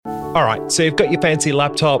All right, so you've got your fancy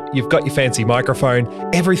laptop, you've got your fancy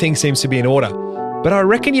microphone, everything seems to be in order. But I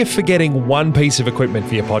reckon you're forgetting one piece of equipment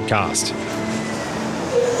for your podcast.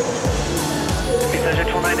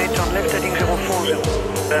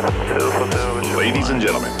 Ladies and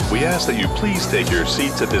gentlemen, we ask that you please take your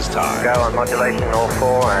seats at this time. Go on modulation, all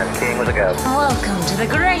four, and keying with a go. Welcome to the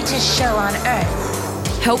greatest show on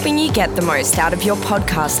earth, helping you get the most out of your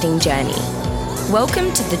podcasting journey.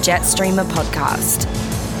 Welcome to the Jetstreamer Podcast.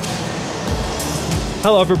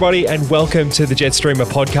 Hello, everybody, and welcome to the Jetstreamer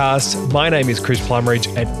Podcast. My name is Chris Plumridge,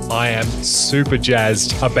 and I am super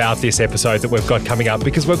jazzed about this episode that we've got coming up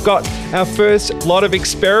because we've got our first lot of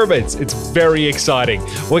experiments. It's very exciting.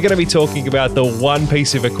 We're going to be talking about the one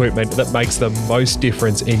piece of equipment that makes the most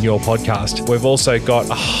difference in your podcast. We've also got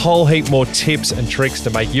a whole heap more tips and tricks to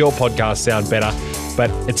make your podcast sound better, but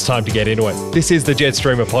it's time to get into it. This is the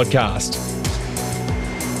Jetstreamer Podcast.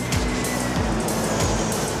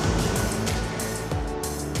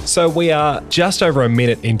 So we are just over a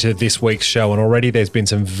minute into this week's show, and already there's been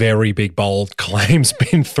some very big, bold claims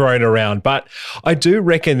been thrown around. But I do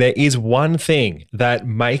reckon there is one thing that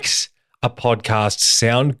makes a podcast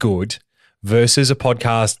sound good versus a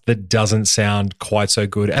podcast that doesn't sound quite so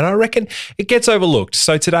good. And I reckon it gets overlooked.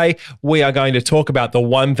 So today we are going to talk about the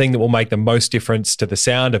one thing that will make the most difference to the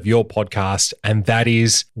sound of your podcast, and that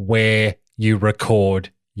is where you record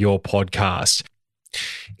your podcast.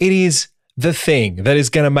 It is the thing that is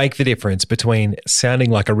going to make the difference between sounding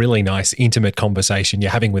like a really nice, intimate conversation you're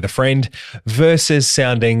having with a friend versus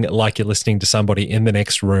sounding like you're listening to somebody in the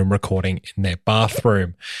next room recording in their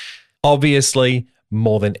bathroom. Obviously,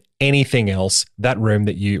 more than anything else, that room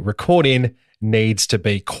that you record in needs to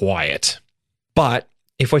be quiet. But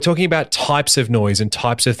if we're talking about types of noise and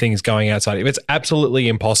types of things going outside, if it's absolutely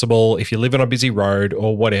impossible, if you live on a busy road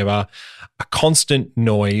or whatever, a constant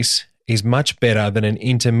noise is much better than an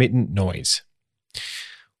intermittent noise.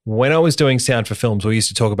 When I was doing sound for films, we used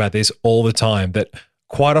to talk about this all the time, that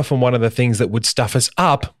quite often one of the things that would stuff us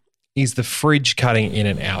up is the fridge cutting in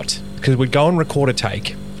and out. Because we'd go and record a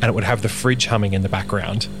take and it would have the fridge humming in the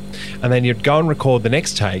background. And then you'd go and record the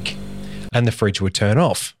next take and the fridge would turn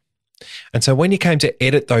off. And so when you came to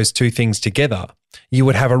edit those two things together, you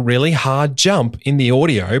would have a really hard jump in the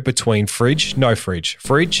audio between fridge, no fridge,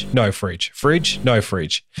 fridge, no fridge, fridge, no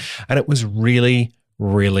fridge. And it was really,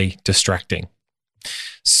 really distracting.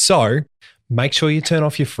 So make sure you turn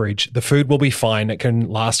off your fridge. The food will be fine. It can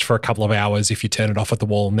last for a couple of hours if you turn it off at the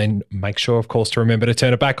wall, and then make sure, of course, to remember to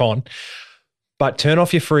turn it back on. But turn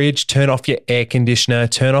off your fridge, turn off your air conditioner,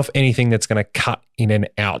 turn off anything that's going to cut in and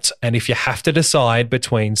out. And if you have to decide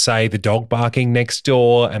between, say, the dog barking next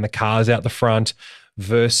door and the cars out the front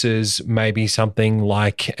versus maybe something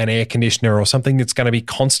like an air conditioner or something that's going to be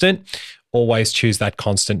constant, always choose that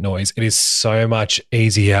constant noise. It is so much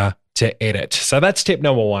easier to edit. So that's tip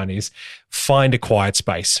number one, is find a quiet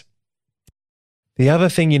space. The other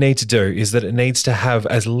thing you need to do is that it needs to have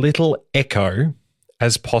as little echo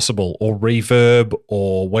as possible, or reverb,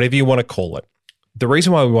 or whatever you want to call it. The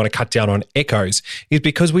reason why we want to cut down on echoes is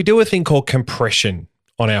because we do a thing called compression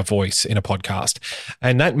on our voice in a podcast.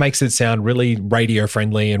 And that makes it sound really radio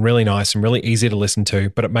friendly and really nice and really easy to listen to,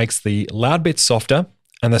 but it makes the loud bits softer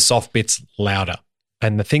and the soft bits louder.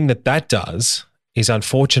 And the thing that does is,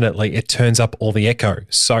 unfortunately, it turns up all the echo.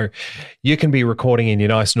 So you can be recording in your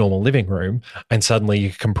nice normal living room and suddenly you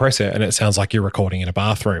compress it and it sounds like you're recording in a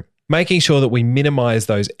bathroom. Making sure that we minimize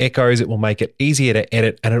those echoes, it will make it easier to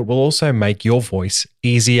edit, and it will also make your voice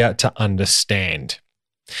easier to understand.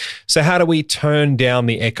 So how do we turn down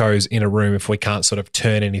the echoes in a room if we can't sort of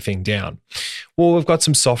turn anything down? Well, we've got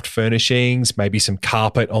some soft furnishings, maybe some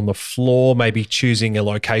carpet on the floor, maybe choosing a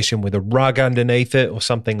location with a rug underneath it or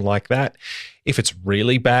something like that. If it's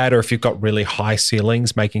really bad, or if you've got really high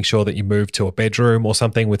ceilings, making sure that you move to a bedroom or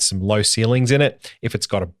something with some low ceilings in it. If it's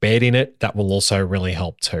got a bed in it, that will also really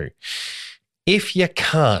help too. If you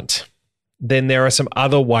can't, then there are some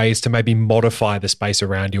other ways to maybe modify the space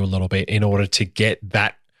around you a little bit in order to get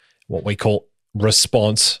that, what we call,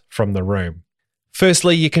 response from the room.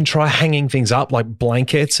 Firstly, you can try hanging things up like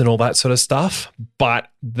blankets and all that sort of stuff. But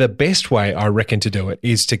the best way, I reckon, to do it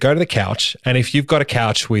is to go to the couch. And if you've got a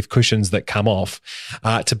couch with cushions that come off,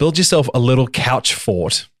 to build yourself a little couch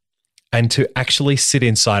fort and to actually sit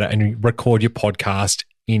inside it and record your podcast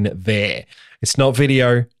in there. It's not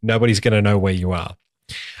video. Nobody's going to know where you are.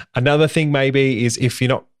 Another thing maybe is if you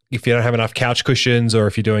don't have enough couch cushions, or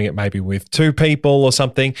if you're doing it maybe with two people or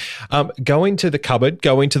something, go into the cupboard,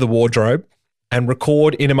 go into the wardrobe, and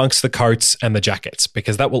record in amongst the coats and the jackets,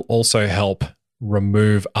 because that will also help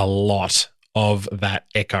remove a lot of that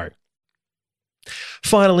echo.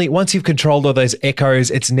 Finally, once you've controlled all those echoes,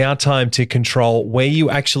 it's now time to control where you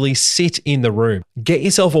actually sit in the room. Get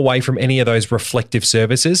yourself away from any of those reflective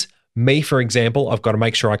surfaces. Me, for example, I've got to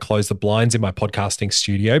make sure I close the blinds in my podcasting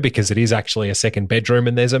studio because it is actually a second bedroom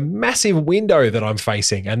and there's a massive window that I'm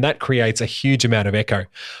facing and that creates a huge amount of echo.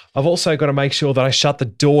 I've also got to make sure that I shut the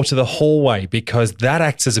door to the hallway because that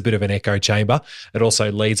acts as a bit of an echo chamber. It also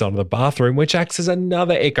leads onto the bathroom, which acts as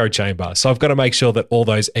another echo chamber. So I've got to make sure that all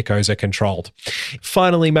those echoes are controlled.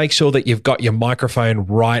 Finally, make sure that you've got your microphone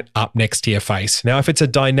right up next to your face. Now, if it's a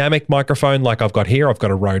dynamic microphone like I've got here, I've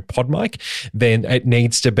got a Rode PodMic, then it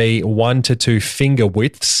needs to be 1 to 2 finger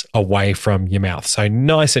widths away from your mouth. So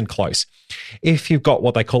nice and close. If you've got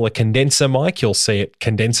what they call a condenser mic, you'll see it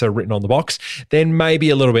condenser written on the box, then maybe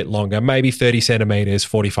a little bit longer, maybe 30 centimeters,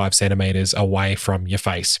 45 centimeters away from your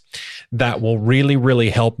face. That will really,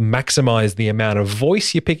 really help maximize the amount of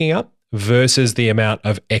voice you're picking up versus the amount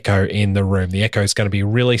of echo in the room. The echo is going to be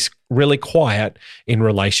really, really quiet in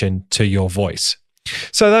relation to your voice.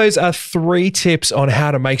 So those are 3 tips on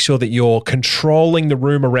how to make sure that you're controlling the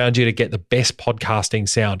room around you to get the best podcasting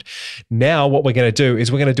sound. Now, what we're going to do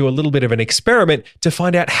is we're going to do a little bit of an experiment to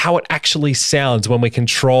find out how it actually sounds when we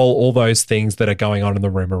control all those things that are going on in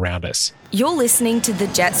the room around us. You're listening to the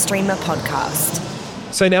Jetstreamer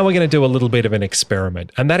podcast. So now we're going to do a little bit of an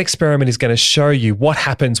experiment. And that experiment is going to show you what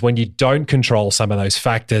happens when you don't control some of those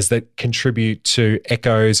factors that contribute to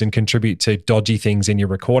echoes and contribute to dodgy things in your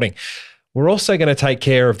recording. We're also going to take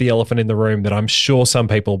care of the elephant in the room that I'm sure some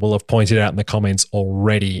people will have pointed out in the comments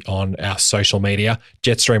already on our social media,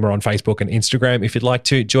 Jetstreamer on Facebook and Instagram, if you'd like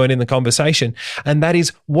to join in the conversation. And that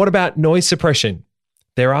is, what about noise suppression?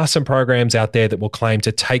 There are some programs out there that will claim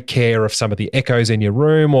to take care of some of the echoes in your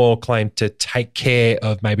room or claim to take care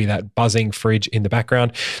of maybe that buzzing fridge in the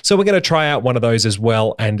background. So we're going to try out one of those as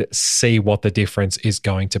well and see what the difference is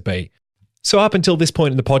going to be. So up until this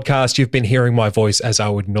point in the podcast, you've been hearing my voice as I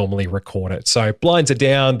would normally record it. So blinds are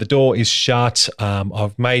down, the door is shut.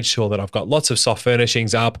 I've made sure that I've got lots of soft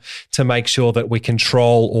furnishings up to make sure that we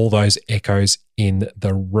control all those echoes in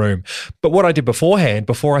the room. But what I did beforehand,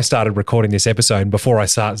 before I started recording this episode, and before I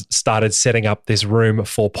started setting up this room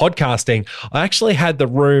for podcasting, I actually had the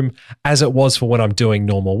room as it was for when I'm doing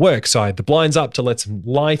normal work. So I had the blinds up to let some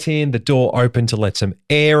light in, the door open to let some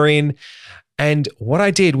air in. And what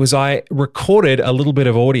I did was I recorded a little bit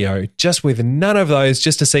of audio just with none of those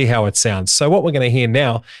just to see how it sounds. So what we're going to hear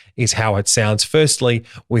now is how it sounds. Firstly,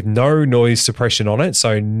 with no noise suppression on it.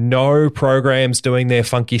 So no programs doing their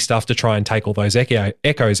funky stuff to try and take all those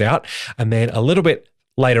echoes out. And then a little bit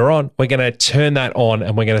later on, we're going to turn that on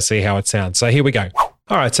and we're going to see how it sounds. So here we go.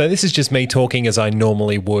 All right, so this is just me talking as I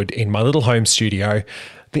normally would in my little home studio.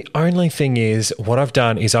 The only thing is, what I've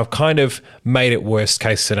done is I've kind of made it worst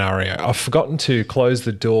case scenario. I've forgotten to close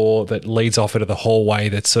the door that leads off into the hallway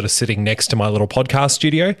that's sort of sitting next to my little podcast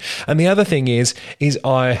studio. And the other thing is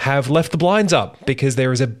I have left the blinds up because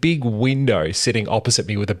there is a big window sitting opposite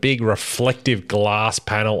me with a big reflective glass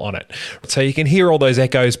panel on it. So you can hear all those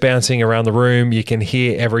echoes bouncing around the room. You can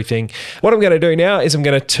hear everything. What I'm going to do now is I'm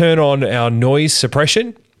going to turn on our noise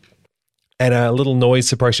suppression and a little noise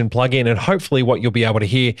suppression plugin. And hopefully what you'll be able to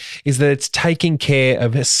hear is that it's taking care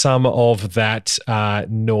of some of that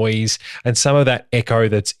noise and some of that echo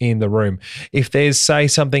that's in the room. If there's, say,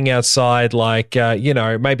 something outside like,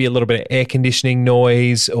 maybe a little bit of air conditioning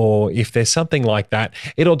noise, or if there's something like that,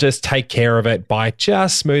 it'll just take care of it by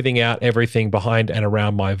just smoothing out everything behind and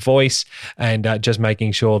around my voice and just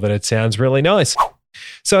making sure that it sounds really nice.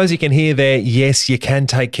 So as you can hear there, yes, you can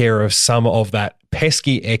take care of some of that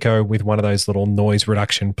pesky echo with one of those little noise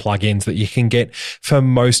reduction plugins that you can get for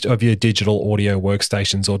most of your digital audio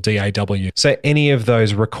workstations or DAW. So any of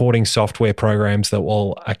those recording software programs that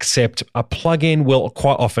will accept a plugin will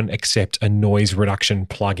quite often accept a noise reduction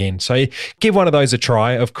plugin. So give one of those a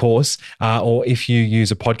try, of course, or if you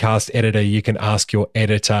use a podcast editor, you can ask your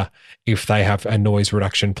editor if they have a noise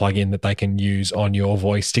reduction plugin that they can use on your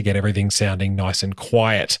voice to get everything sounding nice and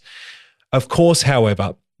quiet. Of course,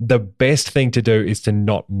 however, the best thing to do is to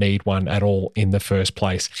not need one at all in the first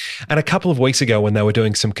place. And a couple of weeks ago when they were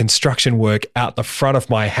doing some construction work out the front of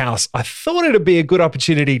my house, I thought it'd be a good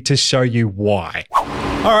opportunity to show you why.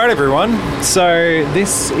 All right, everyone. So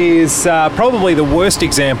this is probably the worst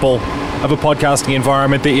example of a podcasting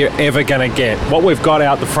environment that you're ever going to get. What we've got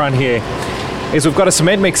out the front here is we've got a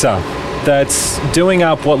cement mixer that's doing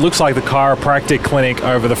up what looks like the chiropractic clinic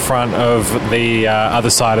over the front of the other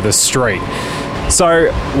side of the street.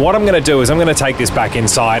 So what I'm going to do is I'm going to take this back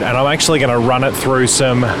inside and I'm actually going to run it through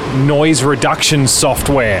some noise reduction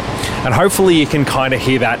software. And hopefully you can kind of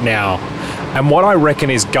hear that now. And what I reckon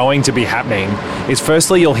is going to be happening is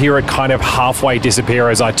firstly, you'll hear it kind of halfway disappear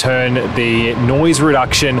as I turn the noise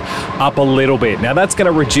reduction up a little bit. Now that's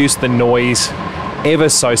going to reduce the noise ever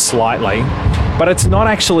so slightly, but it's not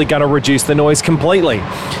actually going to reduce the noise completely.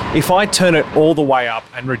 If I turn it all the way up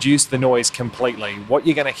and reduce the noise completely, what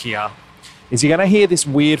you're going to hear is you're going to hear this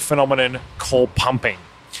weird phenomenon called pumping.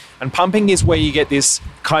 And pumping is where you get this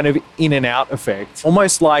kind of in and out effect,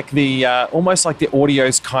 almost like the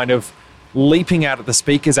audio's kind of leaping out of the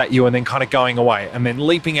speakers at you and then kind of going away, and then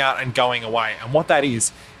leaping out and going away. And what that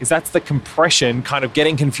is that's the compression kind of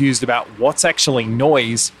getting confused about what's actually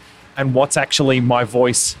noise and what's actually my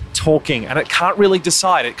voice talking. And it can't really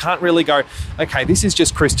decide. It can't really go, okay, this is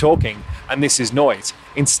just Chris talking and this is noise.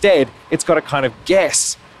 Instead, it's got to kind of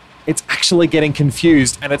guess. It's actually getting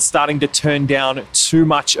confused and it's starting to turn down too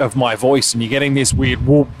much of my voice and you're getting this weird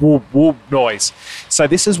whoop, whoop, whoop noise. So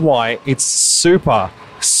this is why it's super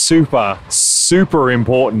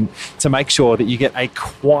important to make sure that you get a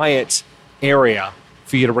quiet area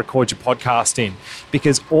for you to record your podcast in,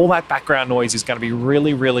 because all that background noise is going to be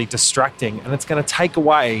really, really distracting and it's going to take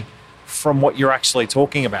away from what you're actually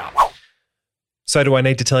talking about. So do I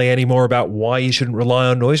need to tell you any more about why you shouldn't rely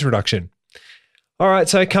on noise reduction? All right,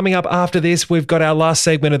 so coming up after this, we've got our last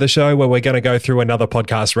segment of the show where we're going to go through another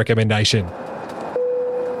podcast recommendation.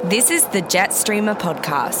 This is the Jetstreamer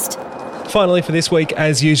Podcast. Finally, for this week,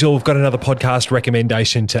 as usual, we've got another podcast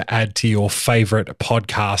recommendation to add to your favorite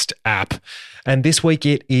podcast app. And this week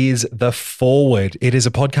it is The Forward. It is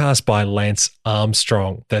a podcast by Lance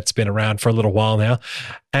Armstrong that's been around for a little while now.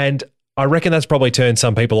 And I reckon that's probably turned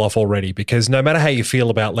some people off already, because no matter how you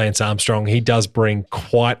feel about Lance Armstrong, he does bring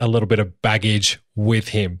quite a little bit of baggage with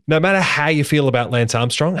him. No matter how you feel about Lance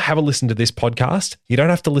Armstrong, have a listen to this podcast. You don't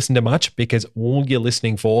have to listen to much because all you're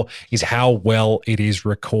listening for is how well it is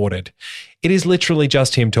recorded. It is literally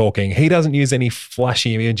just him talking. He doesn't use any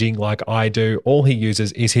flashy imaging like I do. All he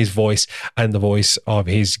uses is his voice and the voice of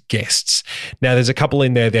his guests. Now, there's a couple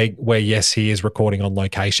in there where, yes, he is recording on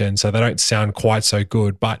location, so they don't sound quite so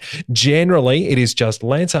good. But generally, it is just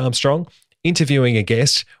Lance Armstrong interviewing a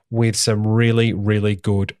guest with some really, really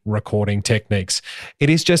good recording techniques. It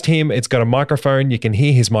is just him. It's got a microphone. You can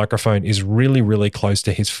hear his microphone is really, really close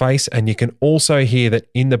to his face. And you can also hear that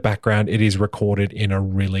in the background, it is recorded in a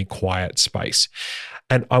really quiet space.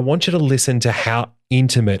 And I want you to listen to how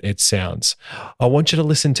intimate it sounds. I want you to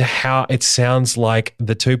listen to how it sounds like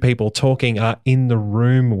the two people talking are in the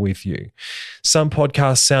room with you. Some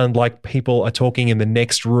podcasts sound like people are talking in the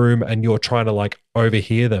next room and you're trying to like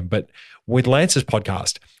overhear them. But with Lance's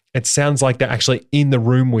podcast, it sounds like they're actually in the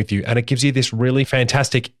room with you, and it gives you this really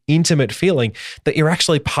fantastic, intimate feeling that you're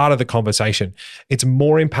actually part of the conversation. It's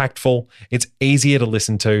more impactful, it's easier to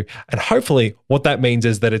listen to, and hopefully what that means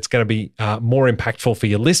is that it's going to be more impactful for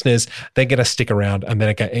your listeners. They're going to stick around and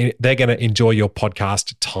they're going to enjoy your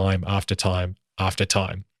podcast time after time after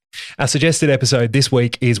time. Our suggested episode this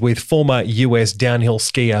week is with former US downhill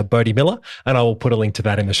skier Bodie Miller, and I will put a link to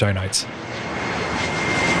that in the show notes.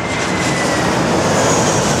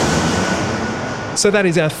 So that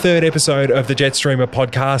is our third episode of the Jetstreamer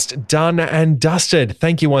podcast, done and dusted.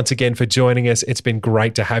 Thank you once again for joining us. It's been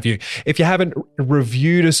great to have you. If you haven't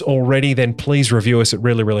reviewed us already, then please review us. It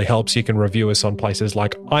really, really helps. You can review us on places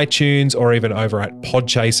like iTunes or even over at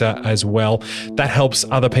Podchaser as well. That helps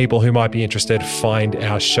other people who might be interested find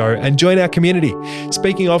our show and join our community.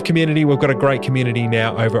 Speaking of community, we've got a great community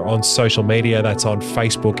now over on social media. That's on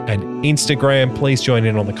Facebook and Instagram. Please join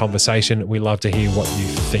in on the conversation. We love to hear what you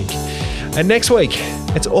think. And next week,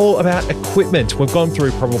 it's all about equipment. We've gone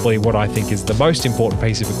through probably what I think is the most important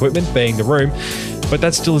piece of equipment, being the room, but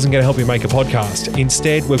that still isn't going to help you make a podcast.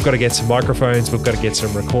 Instead, we've got to get some microphones, we've got to get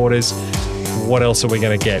some recorders. What else are we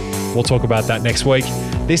going to get? We'll talk about that next week.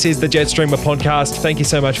 This is the Jetstreamer podcast. Thank you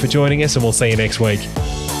so much for joining us, and we'll see you next week.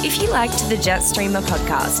 If you liked the Jetstreamer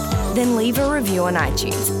podcast, then leave a review on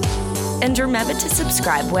iTunes. And remember to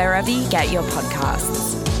subscribe wherever you get your podcasts.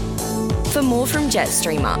 For more from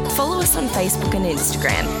Jetstreamer, follow us on Facebook and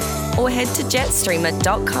Instagram, or head to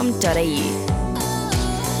jetstreamer.com.au.